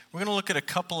We're going to look at a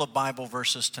couple of Bible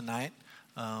verses tonight.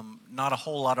 Not a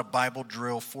whole lot of Bible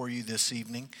drill for you this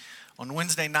evening. On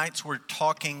Wednesday nights, we're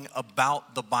talking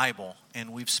about the Bible,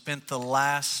 and we've spent the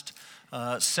last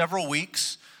several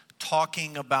weeks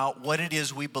talking about what it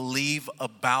is we believe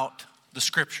about the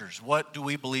Scriptures. What do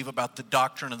we believe about the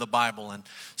doctrine of the Bible? And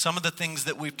some of the things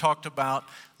that we've talked about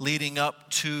leading up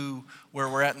to where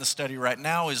we're at in the study right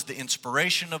now is the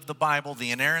inspiration of the Bible,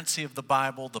 the inerrancy of the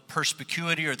Bible, the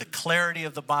perspicuity or the clarity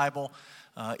of the Bible,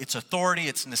 its authority,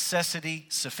 its necessity,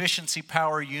 sufficiency,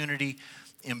 power, unity,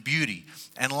 and beauty.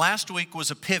 And last week was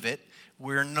a pivot.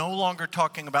 We're no longer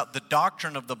talking about the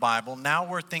doctrine of the Bible. Now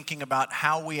we're thinking about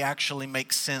how we actually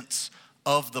make sense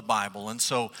of the Bible. And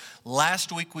so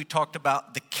last week we talked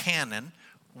about the canon.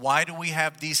 Why do we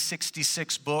have these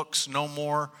 66 books, no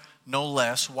more, no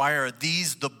less? Why are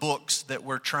these the books that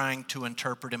we're trying to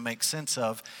interpret and make sense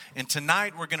of? And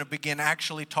tonight we're going to begin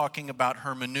actually talking about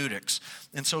hermeneutics.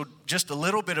 And so just a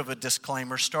little bit of a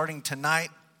disclaimer, starting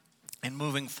tonight and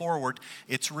moving forward,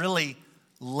 it's really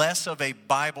less of a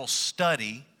Bible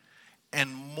study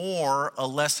and more a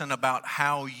lesson about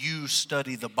how you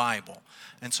study the Bible.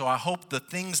 And so I hope the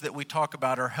things that we talk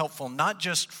about are helpful, not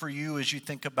just for you as you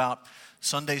think about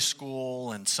Sunday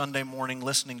school and Sunday morning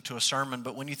listening to a sermon,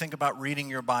 but when you think about reading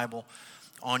your Bible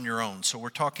on your own. So we're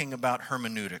talking about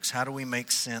hermeneutics. How do we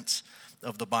make sense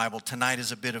of the Bible? Tonight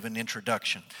is a bit of an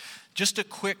introduction. Just a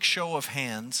quick show of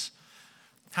hands.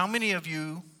 How many of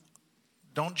you,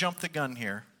 don't jump the gun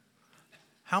here,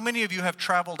 how many of you have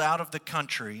traveled out of the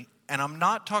country? And I'm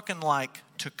not talking like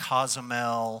to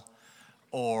Cozumel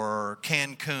or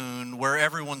Cancun where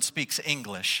everyone speaks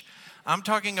English. I'm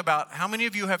talking about how many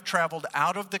of you have traveled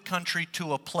out of the country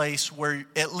to a place where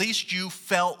at least you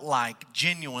felt like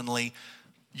genuinely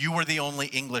you were the only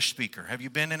English speaker. Have you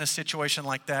been in a situation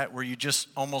like that where you just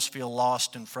almost feel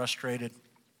lost and frustrated?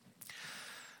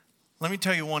 Let me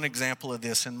tell you one example of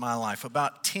this in my life.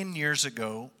 About 10 years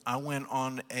ago, I went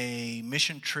on a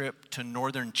mission trip to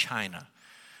northern China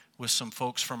with some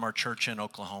folks from our church in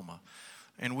Oklahoma.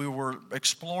 And we were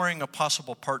exploring a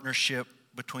possible partnership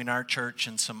between our church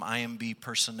and some IMB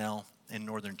personnel in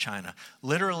northern China.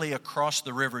 Literally across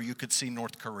the river, you could see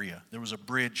North Korea. There was a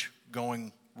bridge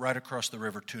going right across the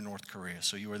river to North Korea,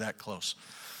 so you were that close.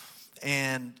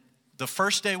 And the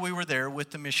first day we were there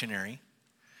with the missionary,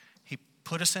 he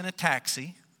put us in a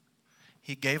taxi.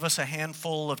 He gave us a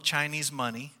handful of Chinese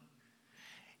money.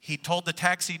 He told the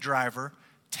taxi driver,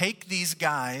 take these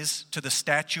guys to the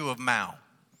statue of Mao.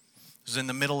 It was in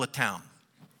the middle of town.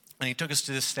 And he took us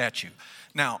to this statue.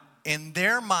 Now, in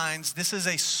their minds, this is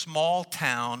a small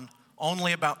town,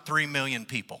 only about 3 million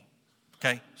people.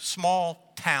 Okay?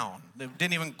 Small town. It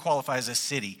didn't even qualify as a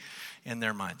city in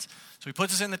their minds. So he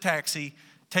puts us in the taxi,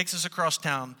 takes us across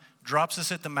town, drops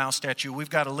us at the Mao statue. We've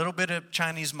got a little bit of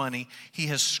Chinese money. He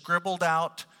has scribbled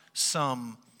out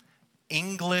some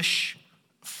English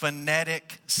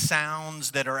phonetic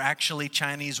sounds that are actually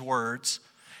Chinese words.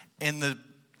 And the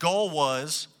goal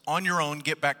was, on your own,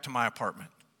 get back to my apartment.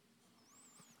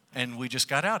 And we just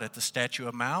got out at the statue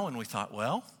of Mao and we thought,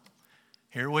 well,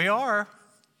 here we are.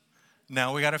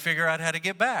 Now we got to figure out how to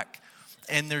get back.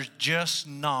 And there's just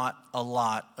not a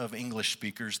lot of English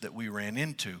speakers that we ran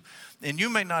into. And you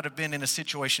may not have been in a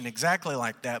situation exactly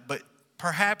like that, but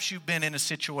perhaps you've been in a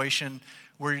situation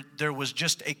where there was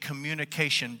just a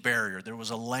communication barrier. There was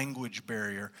a language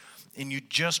barrier, and you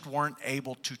just weren't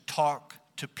able to talk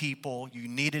to people. You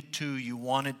needed to, you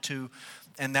wanted to,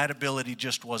 and that ability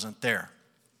just wasn't there.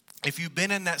 If you've been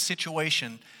in that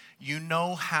situation, you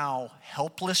know how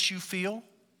helpless you feel.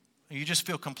 You just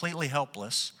feel completely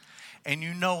helpless. And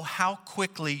you know how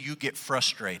quickly you get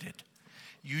frustrated.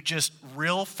 You just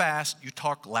real fast, you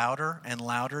talk louder and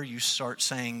louder. You start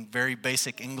saying very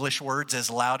basic English words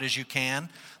as loud as you can.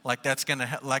 Like that's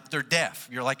like they're deaf.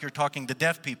 You're talking to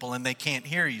deaf people and they can't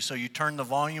hear you. So you turn the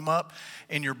volume up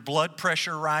and your blood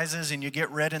pressure rises and you get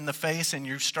red in the face and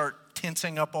you start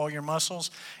tensing up all your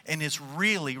muscles. And it's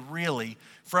really, really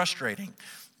frustrating.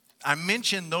 I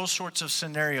mention those sorts of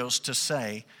scenarios to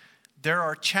say there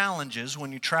are challenges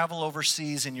when you travel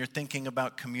overseas and you're thinking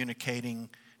about communicating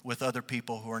with other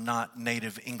people who are not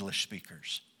native English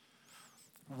speakers.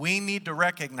 We need to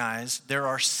recognize there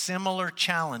are similar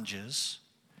challenges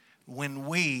when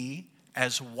we,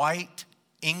 as white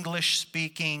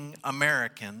English-speaking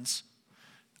Americans,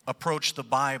 approach the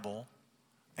Bible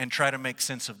and try to make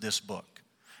sense of this book.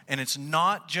 And it's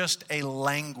not just a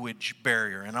language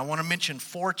barrier. And I want to mention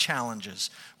 4 challenges.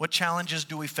 What challenges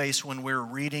do we face when we're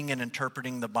reading and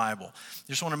interpreting the Bible?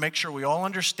 Just want to make sure we all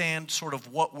understand sort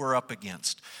of what we're up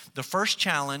against. The first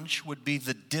challenge would be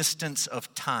the distance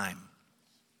of time.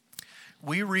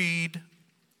 We read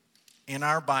in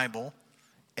our Bible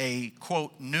a,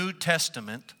 quote, New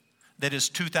Testament that is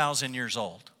 2,000 years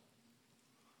old.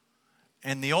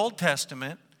 And the Old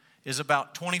Testament is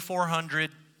about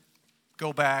 2,400,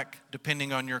 go back,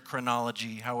 depending on your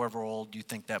chronology, however old you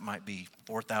think that might be,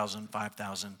 4,000,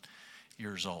 5,000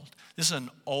 years old. This is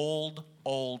an old,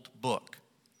 old book.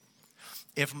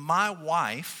 If my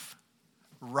wife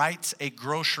writes a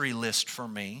grocery list for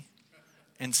me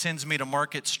and sends me to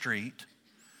Market Street,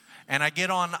 and I get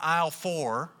on aisle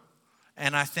 4,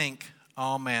 and I think,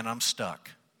 oh man, I'm stuck,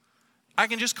 I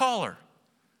can just call her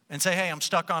and say, hey, I'm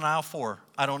stuck on aisle 4.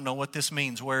 I don't know what this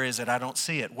means. Where is it? I don't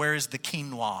see it. Where is the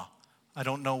quinoa? I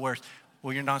don't know where.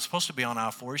 Well, you're not supposed to be on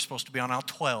aisle 4. You're supposed to be on aisle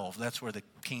 12. That's where the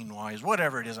quinoa is.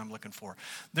 Whatever it is I'm looking for.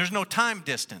 There's no time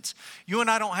distance. You and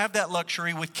I don't have that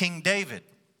luxury with King David.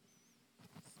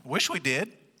 Wish we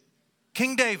did.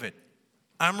 King David.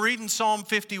 I'm reading Psalm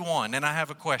 51, and I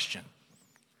have a question.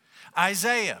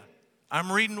 Isaiah,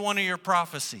 I'm reading one of your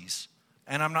prophecies,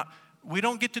 and we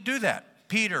don't get to do that.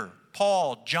 Peter,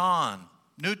 Paul, John,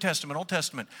 New Testament, Old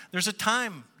Testament. There's a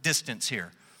time distance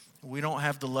here. We don't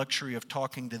have the luxury of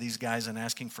talking to these guys and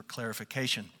asking for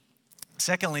clarification.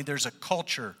 Secondly, there's a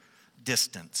culture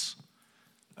distance.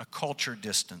 A culture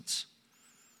distance.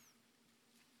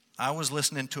 I was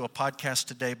listening to a podcast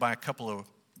today by a couple of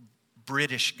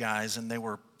British guys, and they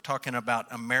were talking about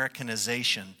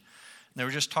Americanization. They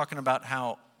were just talking about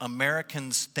how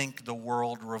Americans think the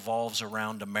world revolves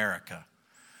around America.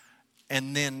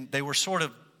 And then they were sort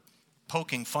of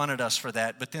poking fun at us for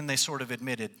that, but then they sort of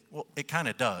admitted, well, it kind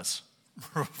of does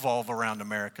revolve around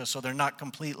America, so they're not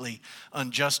completely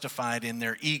unjustified in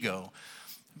their ego.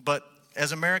 But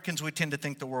as Americans, we tend to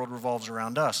think the world revolves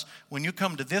around us. When you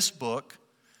come to this book,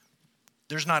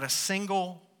 there's not a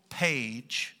single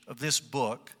page of this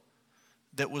book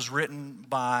that was written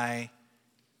by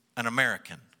an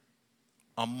American,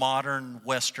 a modern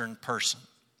Western person.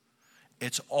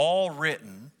 It's all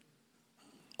written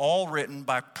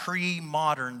by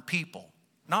pre-modern people.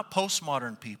 Not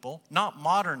postmodern people, not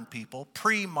modern people,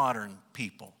 pre-modern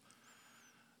people.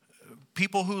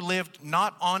 People who lived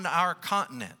not on our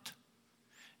continent.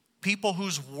 People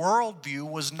whose worldview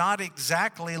was not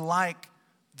exactly like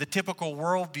the typical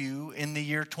worldview in the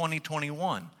year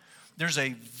 2021. There's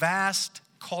a vast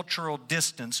cultural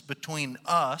distance between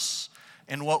us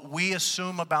and what we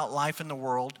assume about life in the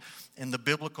world and the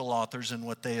biblical authors and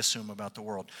what they assume about the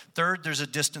world. Third, there's a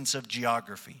distance of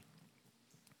geography.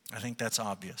 I think that's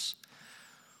obvious.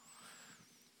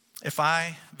 If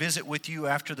I visit with you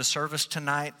after the service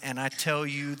tonight and I tell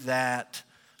you that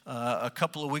a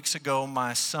couple of weeks ago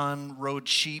my son rode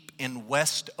sheep in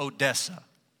West Odessa,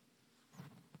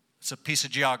 it's a piece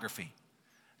of geography.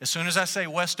 As soon as I say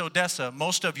West Odessa,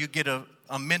 most of you get a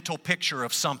mental picture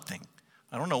of something.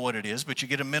 I don't know what it is, but you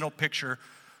get a mental picture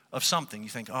of something. You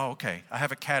think, oh, okay, I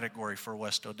have a category for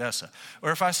West Odessa.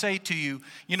 Or if I say to you,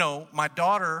 you know, my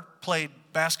daughter played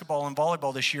basketball and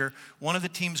volleyball this year. One of the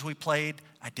teams we played,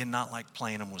 I did not like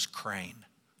playing them, was Crane.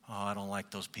 Oh, I don't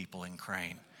like those people in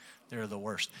Crane. They're the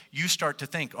worst. You start to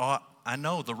think, oh, I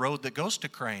know the road that goes to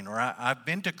Crane, or I've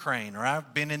been to Crane, or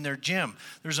I've been in their gym.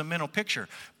 There's a mental picture.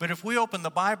 But if we open the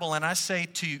Bible and I say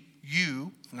to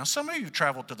you, now some of you have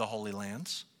traveled to the Holy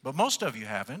Lands, but most of you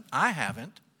haven't. I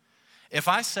haven't. If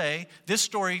I say this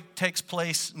story takes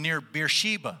place near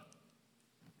Beersheba,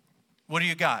 what do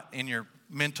you got in your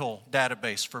mental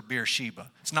database for Beersheba?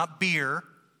 It's not beer,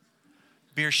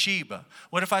 Beersheba.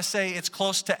 What if I say it's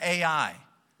close to Ai?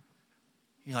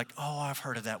 You're like, oh, I've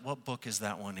heard of that. What book is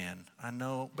that one in? I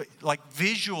know, but like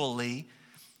visually,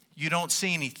 you don't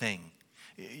see anything.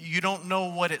 You don't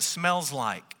know what it smells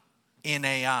like in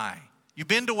Ai. You've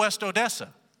been to West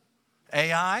Odessa.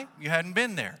 Ai, you hadn't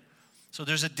been there. So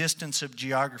there's a distance of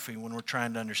geography when we're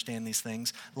trying to understand these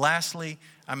things. Lastly,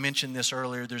 I mentioned this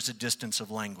earlier, there's a distance of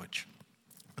language.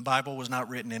 The Bible was not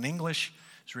written in English.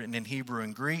 It's written in Hebrew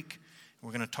and Greek.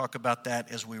 We're going to talk about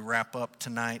that as we wrap up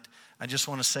tonight. I just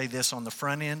want to say this on the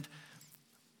front end.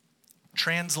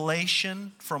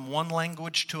 Translation from one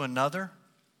language to another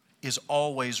is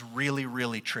always really,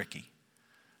 really tricky.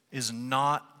 Is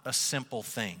not a simple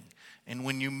thing. And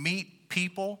when you meet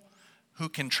people who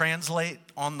can translate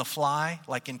on the fly,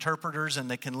 like interpreters, and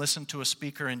they can listen to a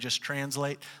speaker and just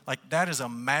translate, like that is a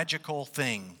magical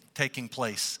thing taking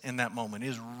place in that moment. It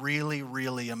is really,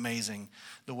 really amazing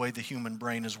the way the human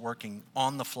brain is working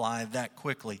on the fly that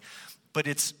quickly. But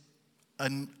it's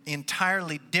an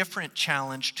entirely different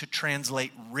challenge to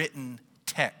translate written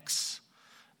texts.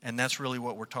 And that's really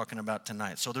what we're talking about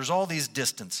tonight. So there's all these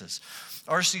distances.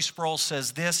 R.C. Sproul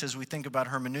says this as we think about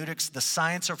hermeneutics. The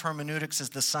science of hermeneutics is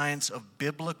the science of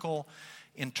biblical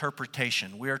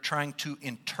interpretation. We are trying to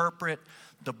interpret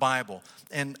the Bible.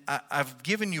 And I've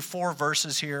given you 4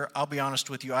 verses here. I'll be honest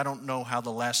with you, I don't know how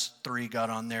the last 3 got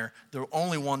on there. The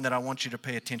only one that I want you to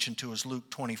pay attention to is Luke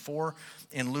 24.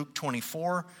 In Luke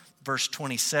 24, verse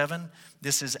 27,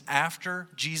 this is after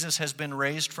Jesus has been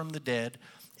raised from the dead,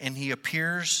 and he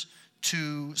appears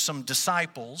to some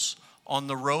disciples on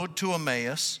the road to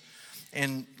Emmaus.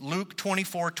 And Luke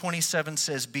 24:27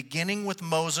 says, beginning with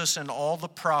Moses and all the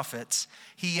prophets,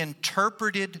 he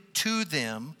interpreted to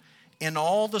them in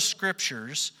all the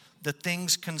scriptures the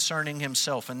things concerning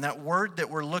himself. And that word that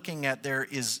we're looking at there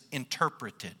is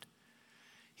interpreted.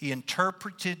 He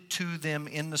interpreted to them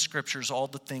in the scriptures all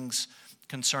the things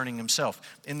concerning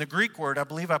himself. In the Greek word, I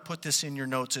believe I put this in your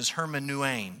notes, is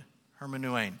hermeneuein.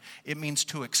 Hermeneuein. It means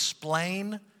to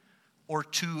explain or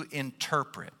to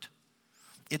interpret.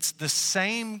 It's the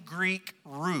same Greek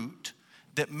root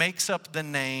that makes up the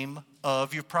name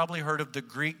of, you've probably heard of the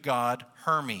Greek god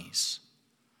Hermes.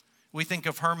 We think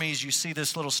of Hermes, you see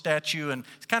this little statue, and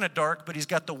it's kind of dark, but he's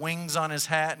got the wings on his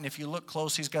hat, and if you look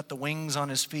close, he's got the wings on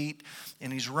his feet,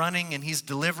 and he's running, and he's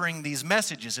delivering these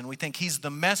messages, and we think he's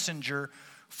the messenger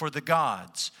for the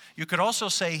gods. You could also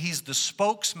say he's the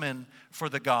spokesman for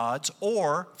the gods,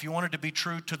 or, if you wanted to be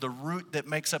true to the root that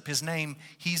makes up his name,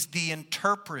 he's the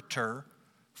interpreter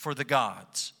for the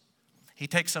gods. He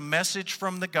takes a message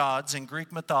from the gods in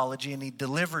Greek mythology, and he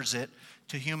delivers it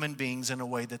to human beings in a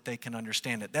way that they can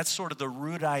understand it. That's sort of the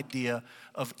root idea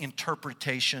of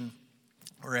interpretation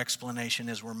or explanation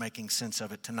as we're making sense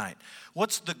of it tonight.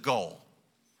 What's the goal?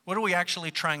 What are we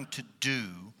actually trying to do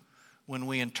when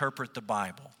we interpret the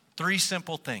Bible? 3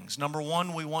 simple things. Number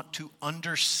 1, we want to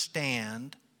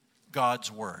understand God's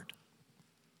Word.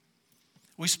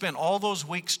 We spent all those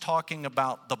weeks talking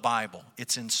about the Bible.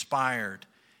 It's inspired,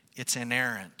 it's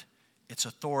inerrant, it's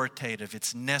authoritative,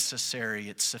 it's necessary,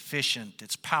 it's sufficient,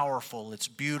 it's powerful, it's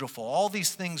beautiful. All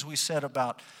these things we said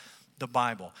about the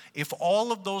Bible. If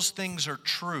all of those things are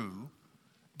true,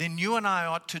 then you and I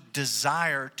ought to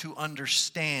desire to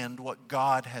understand what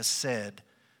God has said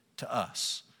to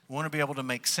us. We want to be able to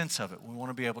make sense of it. We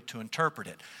want to be able to interpret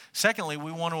it. Secondly,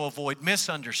 we want to avoid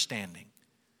misunderstanding.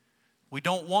 We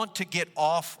don't want to get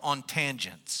off on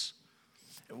tangents.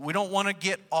 We don't want to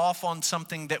get off on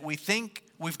something that we think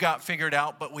we've got figured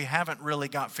out, but we haven't really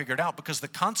got figured out, because the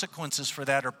consequences for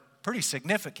that are pretty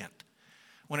significant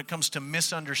when it comes to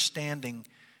misunderstanding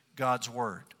God's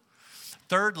Word.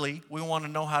 Thirdly, we want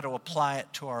to know how to apply it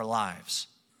to our lives.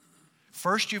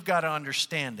 First, you've got to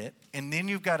understand it, and then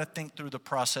you've got to think through the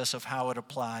process of how it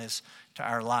applies to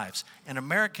our lives. And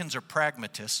Americans are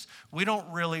pragmatists. We don't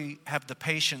really have the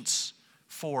patience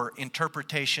for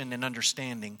interpretation and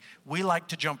understanding. We like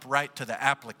to jump right to the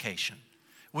application.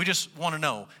 We just want to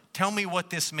know, tell me what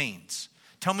this means.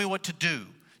 Tell me what to do.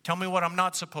 Tell me what I'm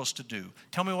not supposed to do.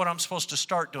 Tell me what I'm supposed to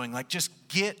start doing. Like, just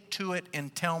get to it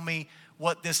and tell me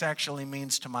what this actually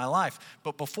means to my life.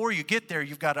 But before you get there,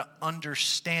 you've got to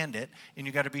understand it, and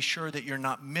you've got to be sure that you're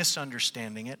not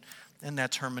misunderstanding it, and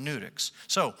that's hermeneutics.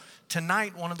 So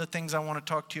tonight, one of the things I want to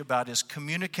talk to you about is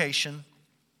communication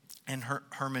and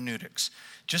hermeneutics.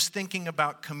 Just thinking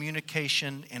about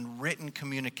communication and written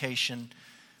communication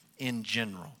in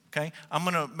general, okay? I'm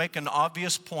going to make an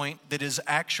obvious point that is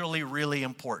actually really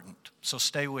important, so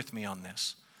stay with me on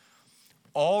this.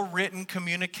 All written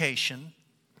communication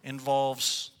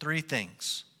involves 3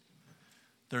 things.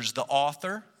 There's the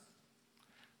author,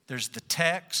 there's the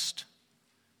text,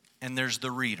 and there's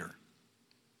the reader.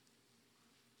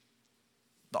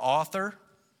 The author,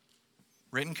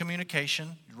 written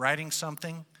communication, writing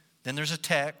something, then there's a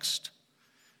text.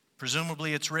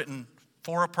 Presumably it's written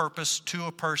for a purpose, to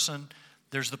a person.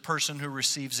 There's the person who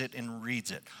receives it and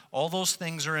reads it. All those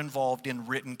things are involved in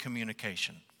written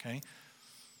communication, okay?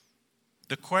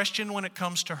 The question when it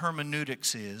comes to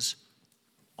hermeneutics is,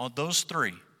 on those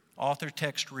 3, author,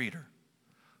 text, reader,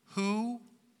 who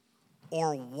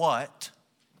or what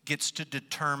gets to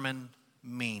determine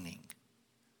meaning?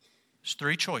 There's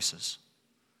 3 choices.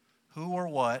 Who or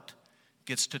what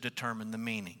gets to determine the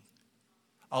meaning?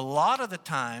 A lot of the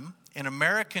time in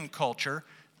American culture,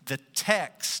 the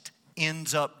text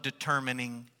ends up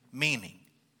determining meaning.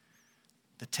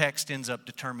 The text ends up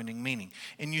determining meaning.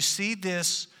 And you see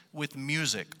this with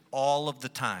music all of the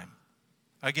time.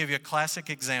 I'll give you a classic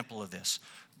example of this.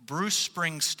 Bruce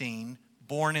Springsteen,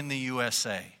 Born in the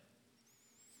USA.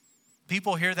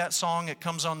 People hear that song, it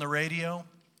comes on the radio,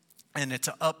 and it's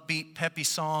an upbeat, peppy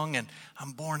song, and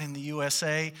I'm born in the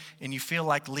USA, and you feel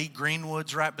like Lee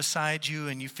Greenwood's right beside you,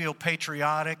 and you feel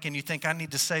patriotic, and you think, I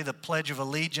need to say the Pledge of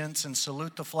Allegiance and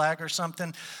salute the flag or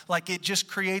something. Like, it just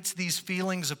creates these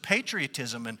feelings of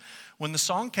patriotism. And when the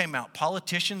song came out,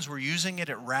 politicians were using it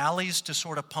at rallies to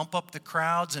sort of pump up the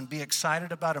crowds and be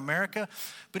excited about America.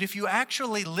 But if you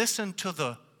actually listen to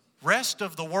the rest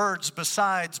of the words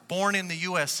besides born in the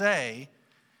USA,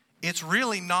 it's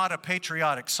really not a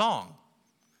patriotic song.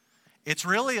 It's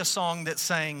really a song that's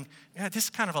saying, yeah, this is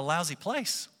kind of a lousy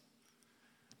place.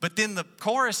 But then the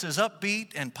chorus is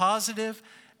upbeat and positive,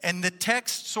 and the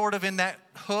text sort of in that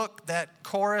hook, that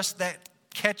chorus, that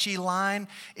catchy line,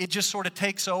 it just sort of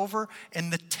takes over,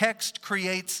 and the text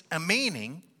creates a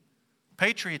meaning,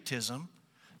 patriotism,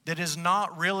 that is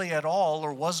not really at all,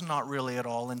 or was not really at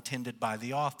all, intended by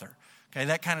the author. Okay,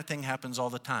 that kind of thing happens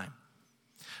all the time.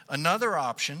 Another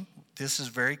option, this is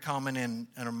very common in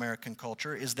American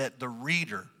culture, is that the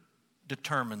reader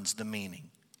determines the meaning.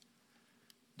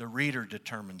 The reader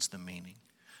determines the meaning.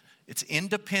 It's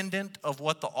independent of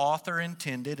what the author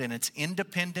intended, and it's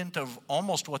independent of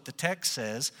almost what the text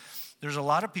says. There's a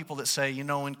lot of people that say,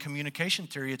 in communication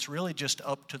theory, it's really just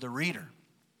up to the reader.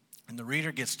 And the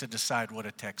reader gets to decide what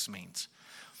a text means.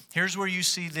 Here's where you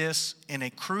see this in a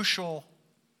crucial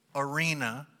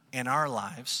arena in our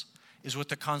lives, is with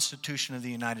the Constitution of the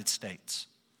United States.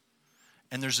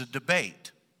 And there's a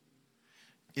debate.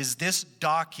 Is this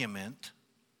document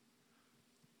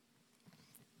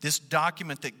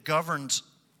that governs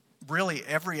really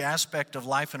every aspect of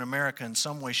life in America in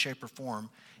some way, shape, or form,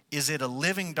 is it a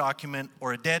living document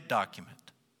or a dead document?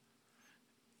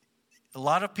 A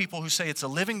lot of people who say it's a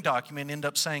living document end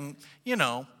up saying,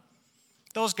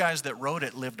 those guys that wrote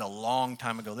it lived a long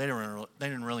time ago. They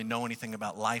didn't really know anything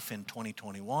about life in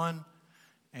 2021.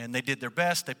 And they did their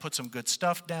best. They put some good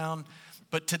stuff down.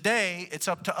 But today, it's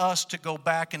up to us to go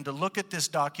back and to look at this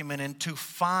document and to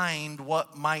find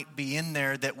what might be in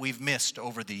there that we've missed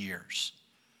over the years.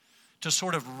 To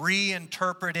sort of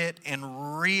reinterpret it and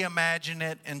reimagine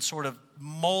it and sort of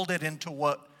mold it into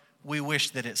what we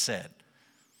wish that it said.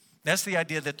 That's the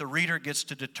idea that the reader gets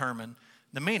to determine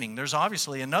the meaning. There's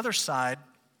obviously another side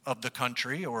of the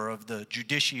country or of the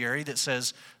judiciary that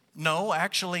says, no,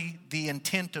 actually, the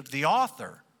intent of the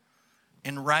author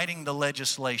in writing the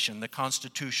legislation, the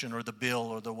Constitution or the bill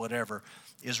or the whatever,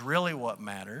 is really what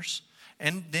matters.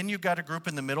 And then you've got a group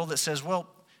in the middle that says, well,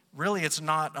 really it's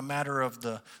not a matter of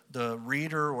the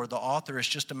reader or the author, it's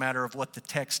just a matter of what the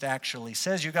text actually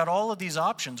says. You've got all of these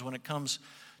options when it comes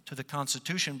to the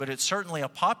Constitution, but it's certainly a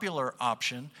popular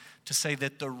option to say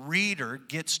that the reader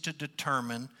gets to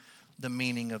determine the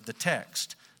meaning of the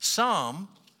text. Some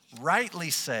rightly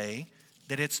say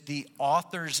that it's the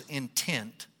author's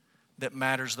intent that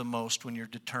matters the most when you're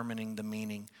determining the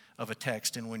meaning of a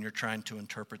text and when you're trying to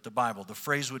interpret the Bible. The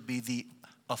phrase would be the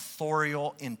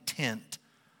authorial intent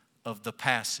of the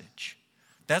passage.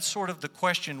 That's sort of the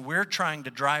question we're trying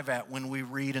to drive at when we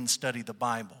read and study the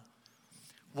Bible.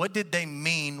 What did they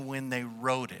mean when they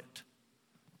wrote it?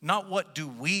 Not what do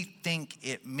we think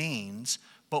it means,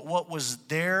 but what was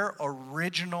their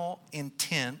original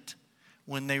intent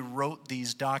when they wrote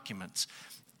these documents.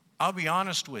 I'll be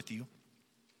honest with you,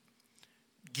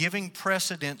 giving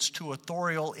precedence to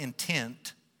authorial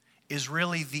intent is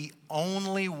really the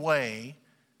only way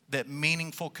that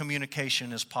meaningful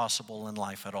communication is possible in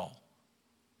life at all.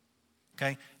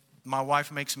 Okay? My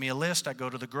wife makes me a list. I go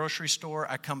to the grocery store.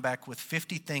 I come back with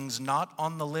 50 things not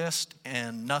on the list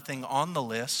and nothing on the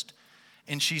list.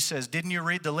 And she says, didn't you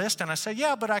read the list? And I say,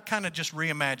 yeah, but I kind of just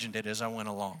reimagined it as I went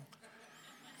along.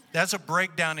 That's a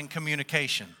breakdown in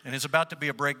communication. And it's about to be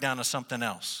a breakdown of something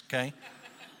else, okay?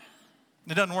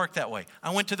 It doesn't work that way.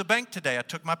 I went to the bank today. I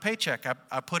took my paycheck.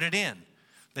 I put it in.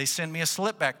 They send me a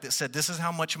slip back that said, this is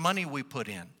how much money we put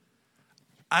in.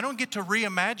 I don't get to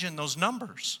reimagine those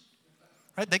numbers.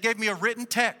 Right? They gave me a written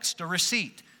text, a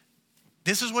receipt.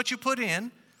 This is what you put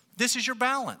in. This is your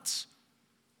balance.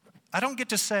 I don't get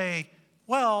to say,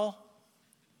 well,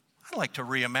 I'd like to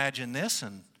reimagine this.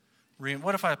 And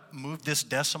what if I move this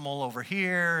decimal over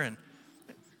here? And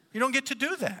you don't get to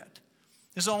do that.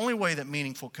 It's the only way that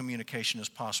meaningful communication is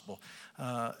possible.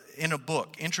 In a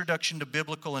book, Introduction to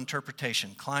Biblical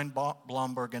Interpretation, Klein,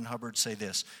 Blomberg, and Hubbard say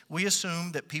this: we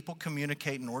assume that people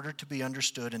communicate in order to be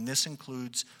understood, and this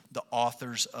includes the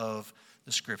authors of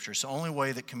the Scriptures. It's the only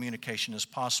way that communication is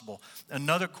possible.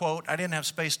 Another quote, I didn't have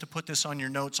space to put this on your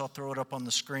notes. I'll throw it up on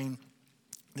the screen.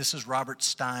 This is Robert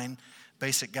Stein,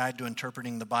 Basic Guide to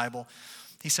Interpreting the Bible.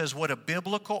 He says, what a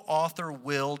biblical author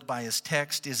willed by his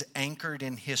text is anchored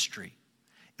in history.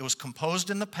 It was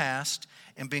composed in the past,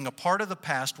 and being a part of the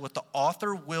past, what the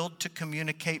author willed to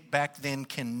communicate back then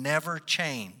can never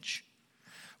change.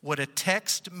 What a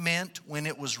text meant when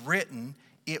it was written,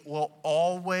 it will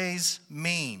always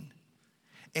mean.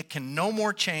 It can no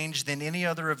more change than any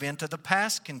other event of the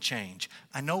past can change.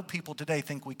 I know people today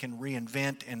think we can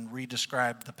reinvent and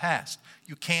redescribe the past.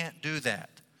 You can't do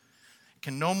that. It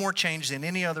can no more change than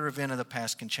any other event of the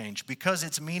past can change because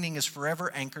its meaning is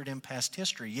forever anchored in past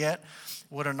history. Yet,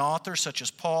 what an author such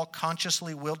as Paul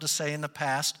consciously willed to say in the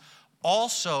past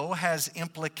also has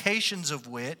implications of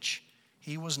which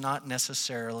he was not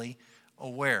necessarily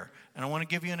aware. And I want to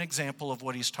give you an example of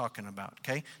what he's talking about,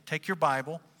 okay? Take your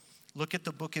Bible. Look at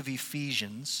the book of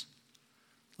Ephesians.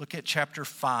 Look at chapter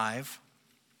 5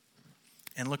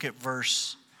 and look at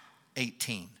verse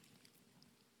 18.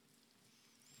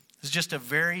 This is just a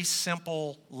very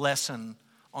simple lesson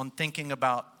on thinking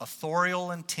about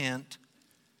authorial intent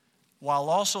while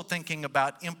also thinking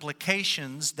about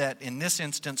implications that in this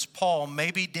instance Paul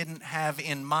maybe didn't have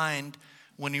in mind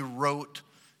when he wrote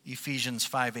Ephesians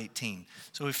 5:18.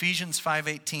 So Ephesians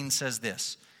 5:18 says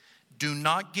this, "Do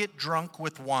not get drunk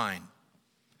with wine,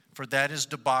 for that is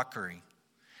debauchery,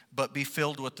 but be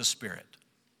filled with the Spirit."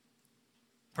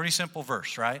 Pretty simple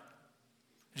verse, right?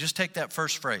 Just take that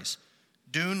first phrase.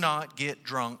 Do not get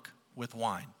drunk with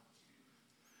wine.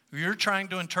 If you're trying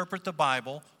to interpret the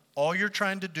Bible, all you're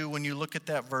trying to do when you look at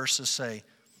that verse is say,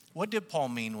 what did Paul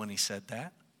mean when he said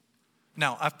that?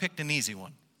 Now, I've picked an easy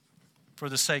one for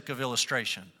the sake of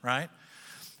illustration, right?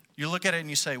 You look at it and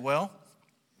you say, well,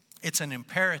 it's an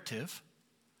imperative.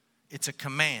 It's a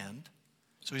command.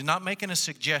 So he's not making a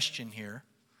suggestion here.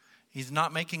 He's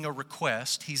not making a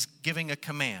request. He's giving a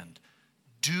command.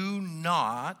 Do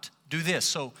not do this.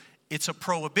 So it's a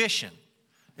prohibition.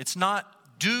 It's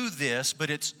not do this, but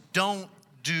it's don't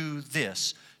do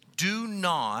this. Do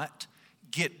not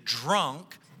get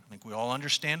drunk. I think we all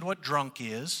understand what drunk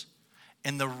is.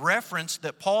 And the reference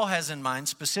that Paul has in mind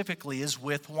specifically is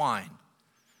with wine.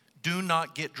 Do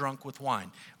not get drunk with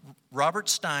wine. Robert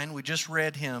Stein, we just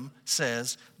read him,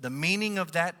 says the meaning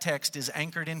of that text is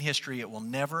anchored in history. It will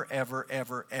never, ever,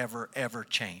 ever, ever, ever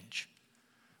change.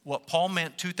 What Paul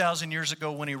meant 2,000 years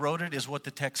ago when he wrote it is what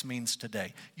the text means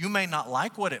today. You may not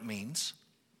like what it means.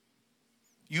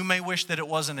 You may wish that it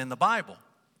wasn't in the Bible.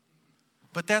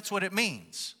 But that's what it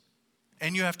means.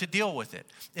 And you have to deal with it.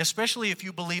 Especially if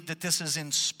you believe that this is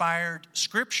inspired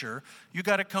scripture, you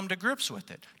got to come to grips with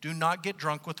it. Do not get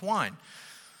drunk with wine.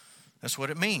 That's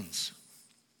what it means.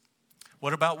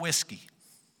 What about whiskey?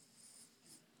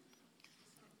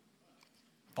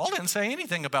 Paul didn't say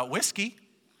anything about whiskey.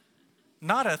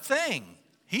 Not a thing.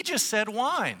 He just said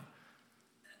wine.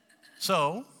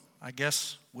 So, I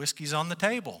guess whiskey's on the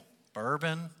table.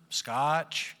 Bourbon,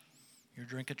 scotch, your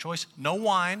drink of choice. No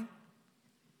wine.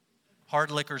 Hard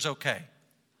liquor's okay.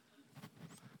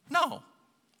 No.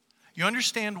 You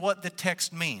understand what the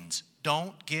text means.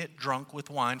 Don't get drunk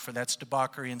with wine, for that's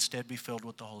debauchery. Instead, be filled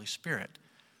with the Holy Spirit.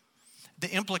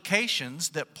 The implications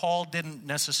that Paul didn't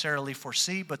necessarily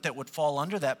foresee, but that would fall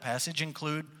under that passage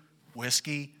include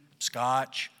whiskey,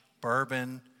 scotch,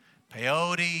 bourbon,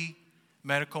 peyote,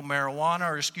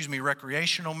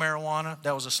 recreational marijuana.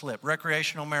 That was a slip.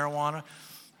 Recreational marijuana.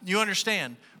 You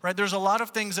understand, right? There's a lot of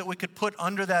things that we could put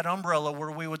under that umbrella where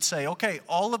we would say, okay,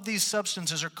 all of these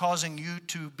substances are causing you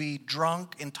to be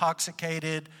drunk,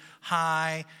 intoxicated,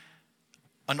 high,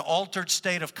 an altered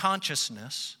state of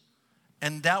consciousness,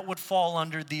 and that would fall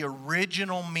under the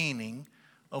original meaning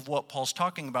of what Paul's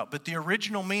talking about. But the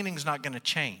original meaning is not going to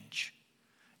change.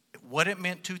 What it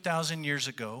meant 2,000 years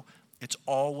ago, it's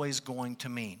always going to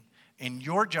mean. And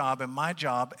your job and my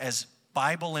job as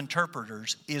Bible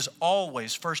interpreters is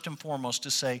always, first and foremost,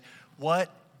 to say, what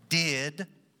did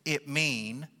it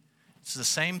mean? It's the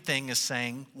same thing as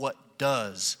saying, what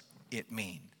does it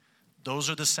mean? Those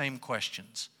are the same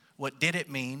questions. What did it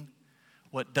mean?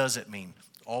 What does it mean?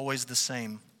 Always the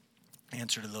same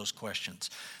answer to those questions.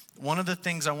 One of the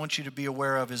things I want you to be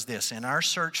aware of is this. In our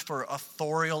search for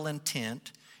authorial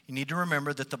intent, you need to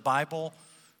remember that the Bible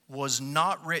was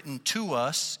not written to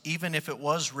us, even if it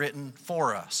was written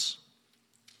for us.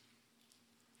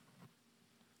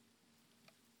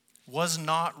 Was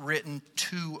not written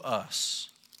to us.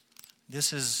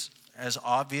 This is as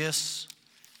obvious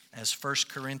as 1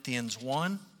 Corinthians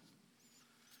 1,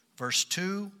 verse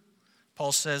 2.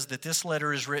 Paul says that this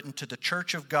letter is written to the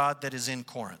church of God that is in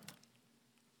Corinth.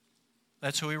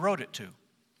 That's who he wrote it to.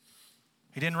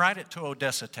 He didn't write it to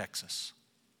Odessa, Texas.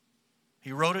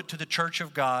 He wrote it to the church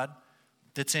of God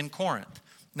that's in Corinth.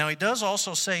 Now he does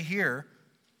also say here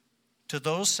To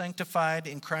those sanctified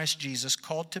in Christ Jesus,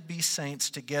 called to be saints,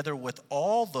 together with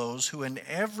all those who in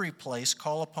every place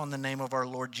call upon the name of our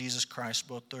Lord Jesus Christ,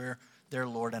 both their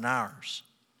Lord and ours.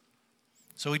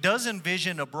 So he does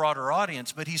envision a broader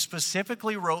audience, but he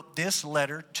specifically wrote this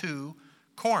letter to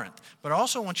Corinth. But I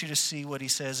also want you to see what he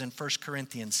says in 1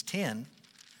 Corinthians 10.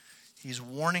 He's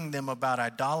warning them about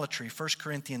idolatry. 1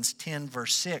 Corinthians 10,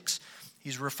 verse 6,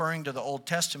 he's referring to the Old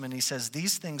Testament. He says,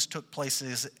 these things took place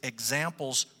as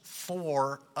examples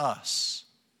for us.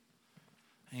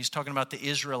 And he's talking about the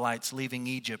Israelites leaving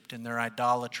Egypt and their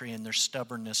idolatry and their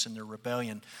stubbornness and their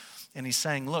rebellion. And he's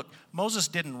saying, look, Moses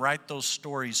didn't write those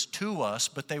stories to us,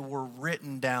 but they were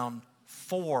written down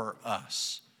for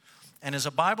us. And as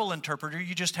a Bible interpreter,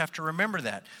 you just have to remember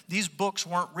that. These books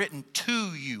weren't written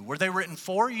to you. Were they written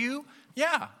for you?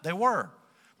 Yeah, they were.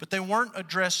 But they weren't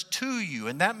addressed to you.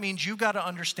 And that means you've got to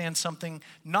understand something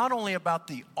not only about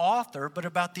the author, but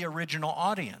about the original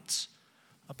audience,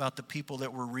 about the people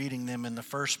that were reading them in the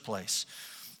first place.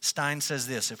 Stein says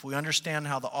this, if we understand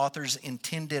how the author's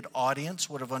intended audience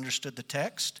would have understood the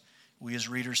text, we as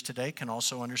readers today can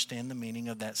also understand the meaning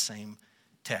of that same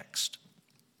text.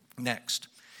 Next,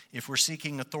 if we're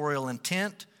seeking authorial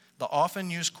intent, the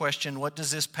often used question, what does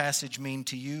this passage mean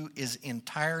to you, is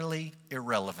entirely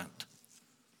irrelevant.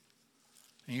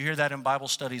 And you hear that in Bible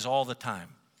studies all the time.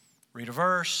 Read a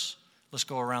verse, let's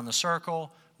go around the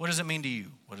circle. What does it mean to you?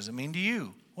 What does it mean to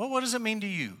you? Well, what does it mean to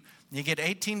you? And you get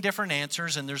 18 different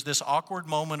answers, and there's this awkward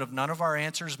moment of none of our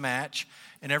answers match,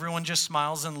 and everyone just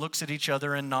smiles and looks at each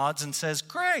other and nods and says,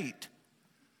 great.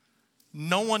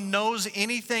 No one knows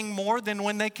anything more than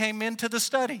when they came into the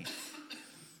study.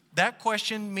 That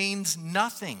question means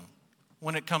nothing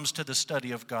when it comes to the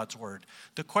study of God's Word.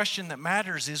 The question that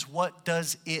matters is, what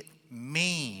does it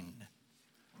mean?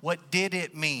 What did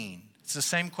it mean? It's the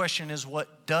same question as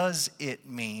what does it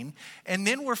mean? And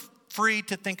then we're free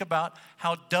to think about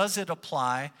how does it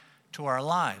apply to our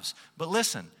lives. But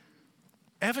listen,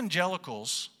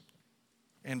 evangelicals,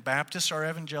 and Baptists are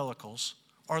evangelicals,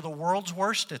 are the world's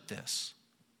worst at this.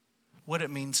 What it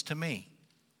means to me.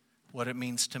 What it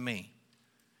means to me.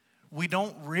 We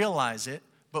don't realize it,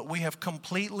 but we have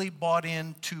completely bought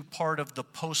into part of the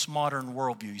postmodern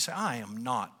worldview. You say, I am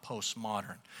not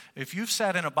postmodern. If you've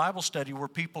sat in a Bible study where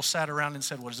people sat around and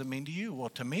said, what does it mean to you? Well,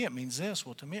 to me, it means this.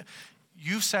 Well, to me,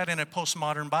 you've sat in a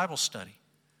postmodern Bible study.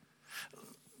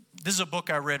 This is a book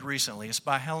I read recently. It's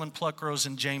by Helen Pluckrose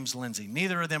and James Lindsay.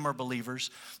 Neither of them are believers,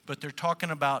 but they're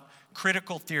talking about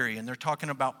critical theory, and they're talking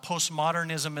about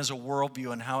postmodernism as a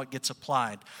worldview and how it gets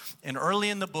applied. And early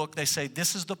in the book, they say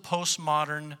this is the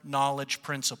postmodern knowledge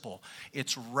principle.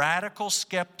 It's radical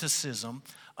skepticism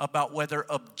about whether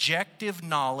objective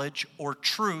knowledge or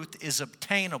truth is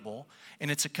obtainable, and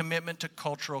it's a commitment to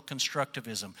cultural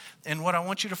constructivism. And what I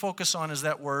want you to focus on is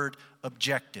that word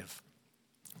objective.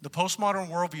 The postmodern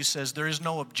worldview says there is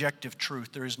no objective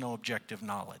truth, there is no objective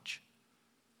knowledge.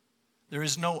 There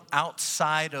is no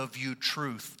outside of you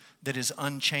truth that is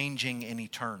unchanging and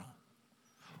eternal.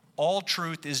 All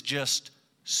truth is just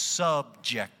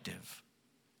subjective,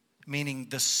 meaning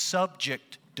the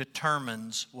subject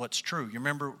determines what's true. You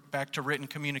remember back to written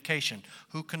communication.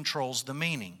 Who controls the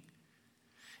meaning?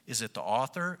 Is it the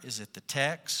author? Is it the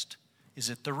text? Is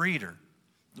it the reader?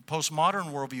 The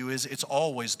postmodern worldview is it's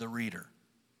always the reader.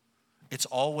 It's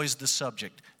always the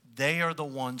subject. They are the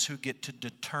ones who get to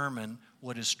determine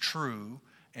what is true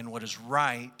and what is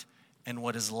right and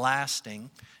what is lasting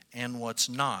and what's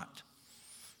not.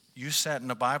 You sat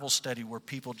in a Bible study where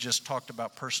people just talked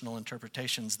about personal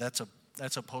interpretations. That's a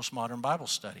postmodern Bible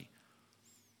study.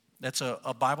 That's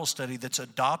a Bible study that's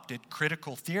adopted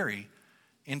critical theory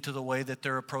into the way that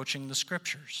they're approaching the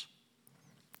Scriptures.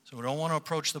 So we don't want to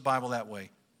approach the Bible that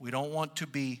way. We don't want to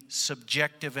be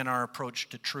subjective in our approach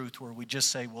to truth where we just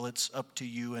say, well, it's up to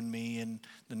you and me and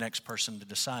the next person to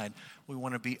decide. We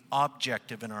want to be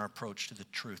objective in our approach to the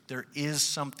truth. There is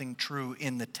something true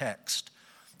in the text,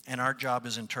 and our job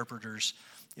as interpreters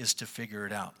is to figure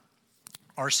it out.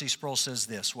 R.C. Sproul says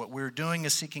this, what we're doing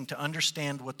is seeking to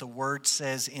understand what the word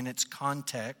says in its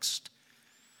context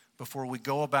before we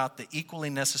go about the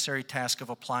equally necessary task of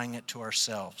applying it to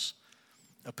ourselves.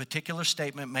 A particular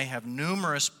statement may have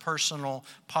numerous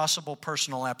possible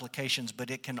personal applications, but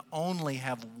it can only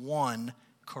have one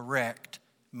correct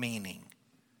meaning.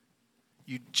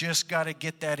 You just got to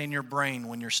get that in your brain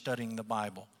when you're studying the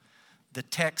Bible. The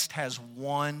text has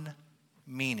one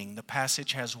meaning. The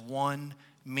passage has one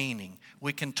meaning.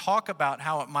 We can talk about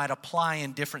how it might apply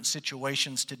in different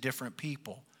situations to different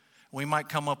people. We might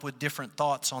come up with different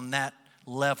thoughts on that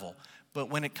level. But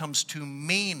when it comes to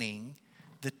meaning,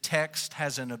 the text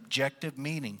has an objective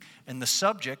meaning. And the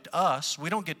subject, us, we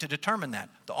don't get to determine that.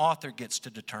 The author gets to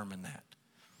determine that.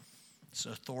 It's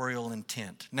authorial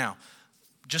intent. Now,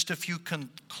 just a few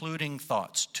concluding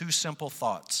thoughts, 2 simple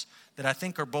thoughts that I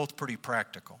think are both pretty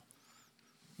practical.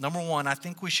 Number 1, I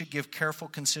think we should give careful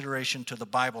consideration to the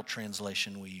Bible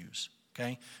translation we use.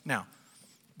 Okay? Now,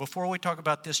 before we talk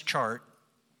about this chart,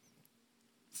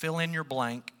 fill in your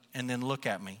blank and then look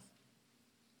at me.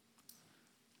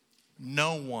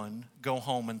 No one go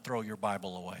home and throw your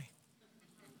Bible away.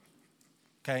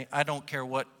 Okay? I don't care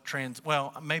what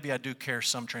well, maybe I do care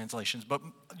some translations, but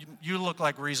you look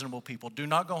like reasonable people. Do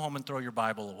not go home and throw your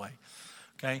Bible away.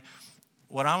 Okay?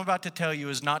 What I'm about to tell you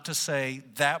is not to say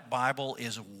that Bible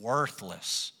is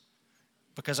worthless.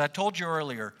 Because I told you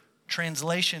earlier,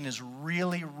 translation is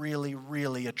really, really,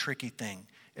 really a tricky thing,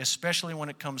 especially when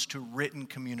it comes to written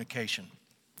communication.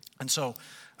 And so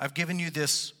I've given you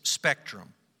this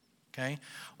spectrum, okay?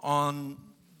 On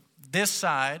this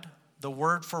side, the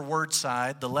word for word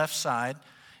side, the left side,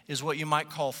 is what you might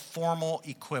call formal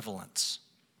equivalence,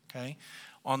 okay?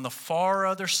 On the far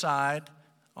other side,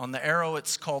 on the arrow,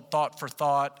 it's called thought for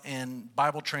thought, and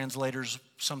Bible translators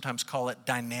sometimes call it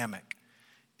dynamic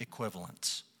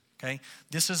equivalence, okay?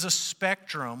 This is a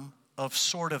spectrum of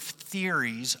sort of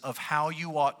theories of how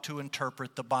you ought to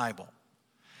interpret the Bible.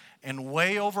 And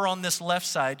way over on this left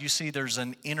side, you see there's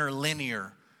an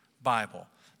interlinear Bible.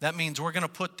 That means we're going to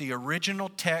put the original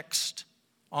text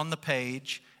on the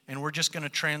page, and we're just going to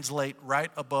translate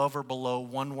right above or below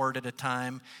one word at a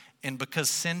time. And because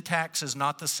syntax is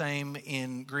not the same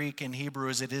in Greek and Hebrew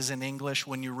as it is in English,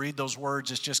 when you read those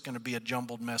words, it's just going to be a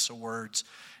jumbled mess of words,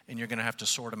 and you're going to have to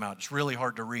sort them out. It's really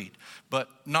hard to read. But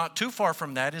not too far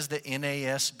from that is the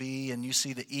NASB, and you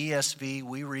see the ESV.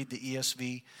 We read the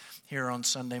ESV here on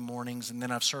Sunday mornings, and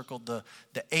then I've circled the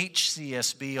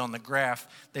HCSB on the graph.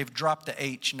 They've dropped the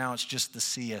H, now it's just the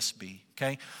CSB,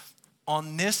 okay?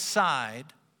 On this side,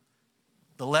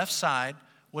 the left side,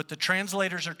 what the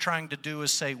translators are trying to do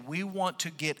is say, we want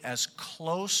to get as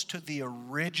close to the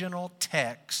original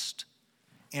text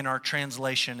in our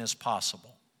translation as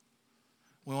possible.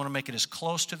 We want to make it as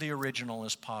close to the original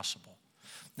as possible.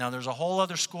 Now, there's a whole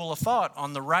other school of thought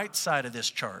on the right side of this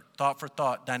chart, thought for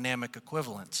thought, dynamic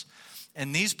equivalence.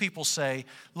 And these people say,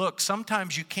 look,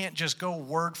 sometimes you can't just go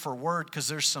word for word because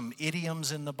there's some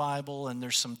idioms in the Bible and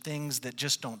there's some things that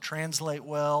just don't translate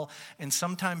well. And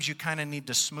sometimes you kind of need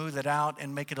to smooth it out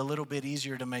and make it a little bit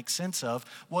easier to make sense of.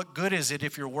 What good is it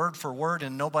if you're word for word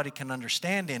and nobody can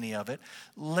understand any of it?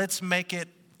 Let's make it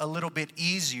a little bit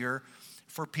easier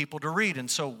for people to read.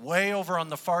 And so way over on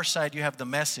the far side, you have the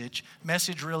Message.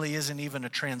 Message really isn't even a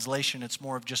translation. It's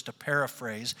more of just a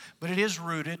paraphrase. But it is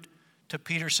rooted, to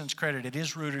Peterson's credit, it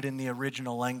is rooted in the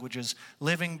original languages.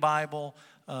 Living Bible,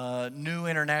 New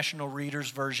International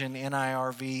Reader's Version,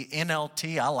 NIRV,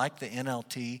 NLT. I like the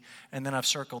NLT. And then I've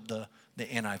circled the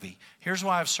NIV. Here's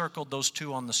why I've circled those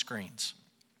two on the screens.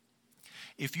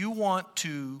 If you want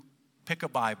to pick a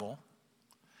Bible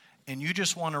and you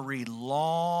just want to read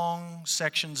long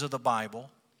sections of the Bible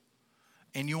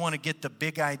and you want to get the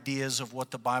big ideas of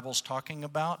what the Bible's talking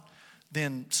about,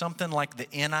 then something like the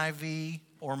NIV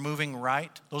or Moving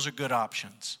Right, those are good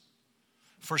options.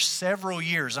 For several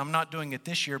years, I'm not doing it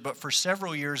this year, but for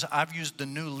several years, I've used the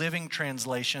New Living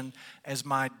Translation as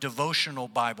my devotional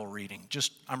Bible reading.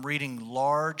 I'm reading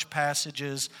large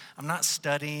passages. I'm not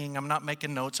studying. I'm not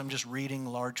making notes. I'm just reading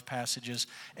large passages.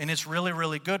 And it's really,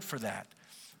 really good for that.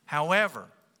 However,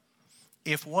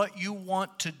 if what you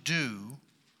want to do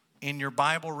in your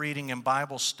Bible reading and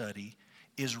Bible study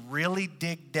is really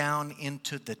dig down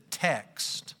into the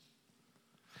text,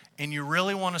 and you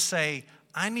really want to say,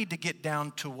 I need to get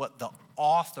down to what the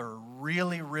author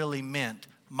really, really meant,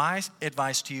 my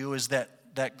advice to you is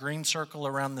that green circle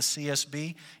around the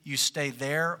CSB, you stay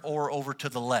there or over to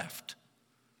the left.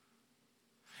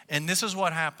 And this is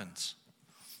what happens.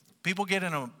 People get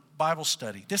in a Bible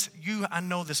study. I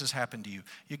know this has happened to you.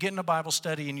 You get in a Bible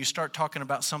study and you start talking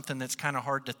about something that's kind of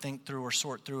hard to think through or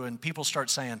sort through, and people start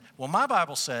saying, well, my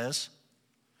Bible says,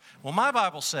 well, my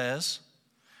Bible says,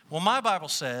 well, my Bible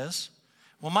says,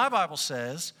 well, my Bible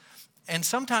says. And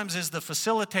sometimes as the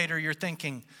facilitator, you're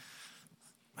thinking,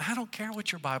 I don't care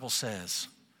what your Bible says.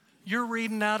 You're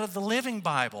reading out of the Living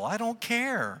Bible. I don't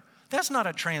care. That's not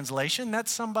a translation.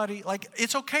 That's somebody,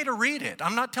 it's okay to read it.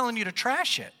 I'm not telling you to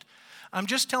trash it. I'm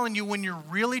just telling you when you're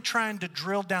really trying to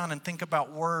drill down and think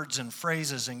about words and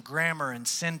phrases and grammar and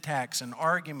syntax and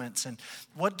arguments and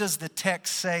what does the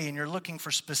text say, and you're looking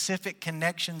for specific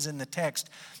connections in the text,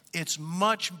 it's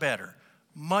much better,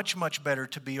 much, much better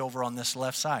to be over on this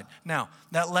left side. Now,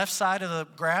 that left side of the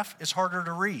graph is harder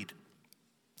to read.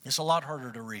 It's a lot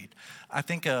harder to read. I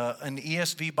think an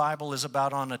ESV Bible is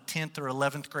about on a 10th or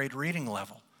 11th grade reading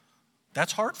level.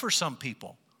 That's hard for some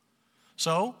people.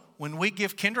 So when we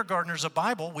give kindergartners a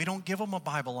Bible, we don't give them a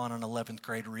Bible on an 11th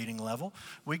grade reading level.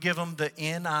 We give them the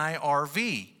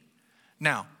NIRV.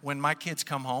 Now, when my kids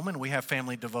come home and we have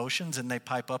family devotions and they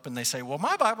pipe up and they say, well,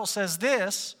 my Bible says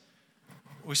this,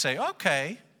 we say,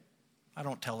 okay. I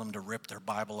don't tell them to rip their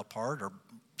Bible apart or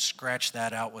scratch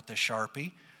that out with a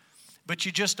Sharpie. But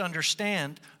you just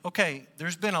understand, okay,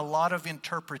 there's been a lot of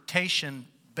interpretation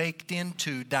baked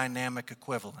into dynamic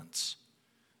equivalence.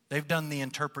 They've done the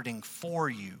interpreting for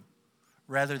you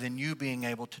rather than you being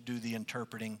able to do the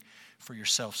interpreting for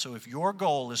yourself. So if your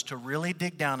goal is to really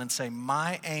dig down and say,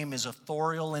 my aim is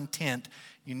authorial intent,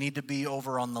 you need to be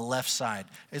over on the left side.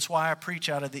 It's why I preach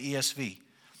out of the ESV.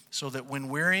 So that when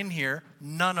we're in here,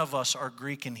 none of us are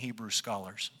Greek and Hebrew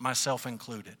scholars, myself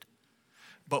included.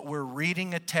 But we're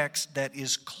reading a text that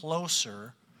is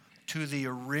closer to the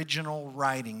original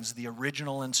writings, the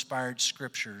original inspired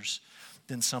scriptures,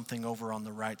 than something over on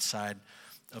the right side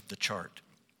of the chart.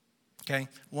 Okay,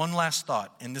 one last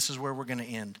thought, and this is where we're going to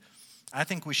end. I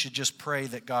think we should just pray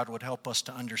that God would help us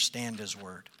to understand His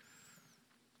Word.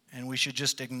 And we should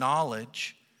just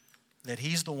acknowledge that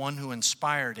He's the one who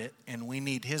inspired it, and we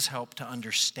need His help to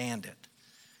understand it.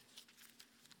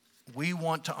 We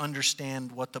want to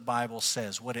understand what the Bible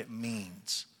says, what it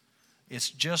means. It's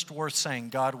just worth saying,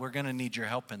 God, we're going to need your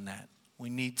help in that. We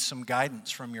need some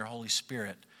guidance from your Holy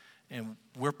Spirit. And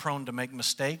we're prone to make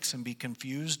mistakes and be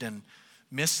confused and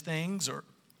miss things or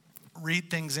read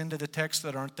things into the text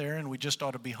that aren't there, and we just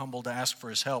ought to be humble to ask for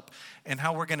His help. And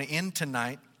how we're going to end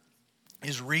tonight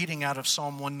is reading out of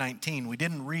Psalm 119. We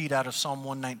didn't read out of Psalm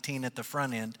 119 at the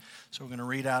front end, so we're going to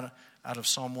read out of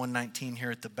Psalm 119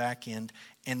 here at the back end.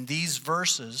 And these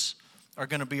verses are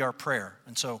going to be our prayer.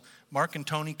 And so Mark and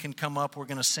Tony can come up. We're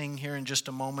going to sing here in just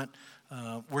a moment.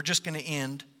 We're just going to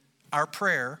end. Our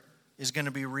prayer is going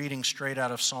to be reading straight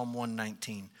out of Psalm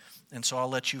 119. And so I'll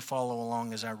let you follow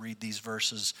along as I read these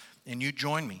verses. And you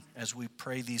join me as we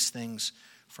pray these things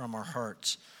from our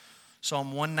hearts.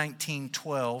 Psalm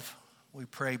 119:12, we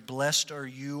pray, blessed are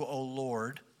you, O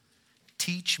Lord.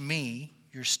 Teach me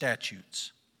your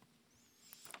statutes.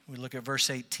 We look at verse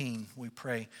 18. We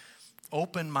pray,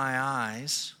 open my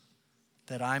eyes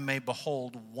that I may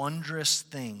behold wondrous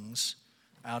things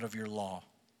out of your law.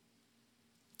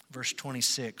 Verse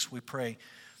 26, we pray,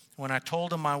 when I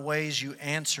told him my ways, you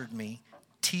answered me.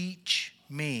 Teach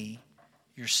me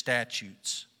your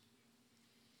statutes.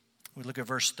 We look at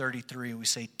verse 33. We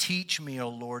say, teach me, O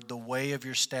Lord, the way of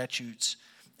your statutes,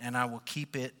 and I will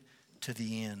keep it to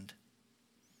the end.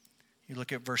 You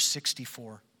look at verse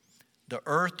 64. The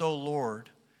earth, O Lord,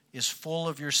 is full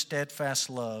of your steadfast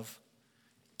love.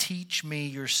 Teach me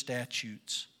your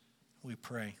statutes, we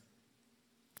pray.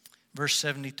 Verse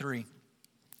 73.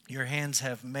 Your hands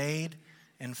have made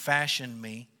and fashioned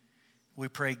me. We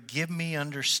pray, give me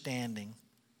understanding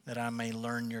that I may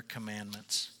learn your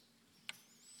commandments.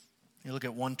 You look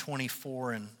at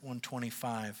 124 and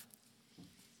 125.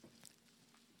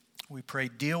 We pray,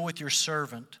 deal with your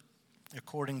servant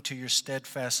according to your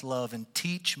steadfast love and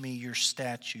teach me your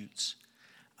statutes.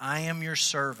 I am your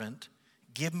servant.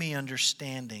 Give me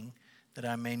understanding that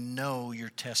I may know your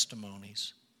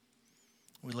testimonies.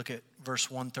 We look at verse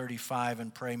 135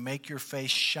 and pray, make your face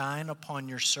shine upon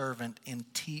your servant and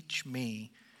teach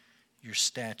me your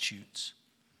statutes.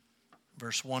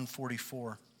 Verse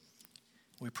 144,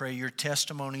 we pray, your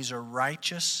testimonies are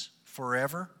righteous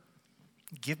forever.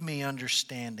 Give me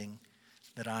understanding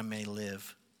that I may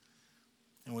live.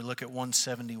 And we look at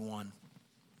 171.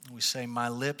 We say, my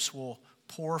lips will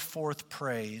pour forth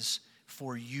praise,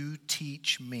 for you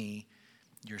teach me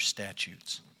your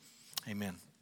statutes. Amen.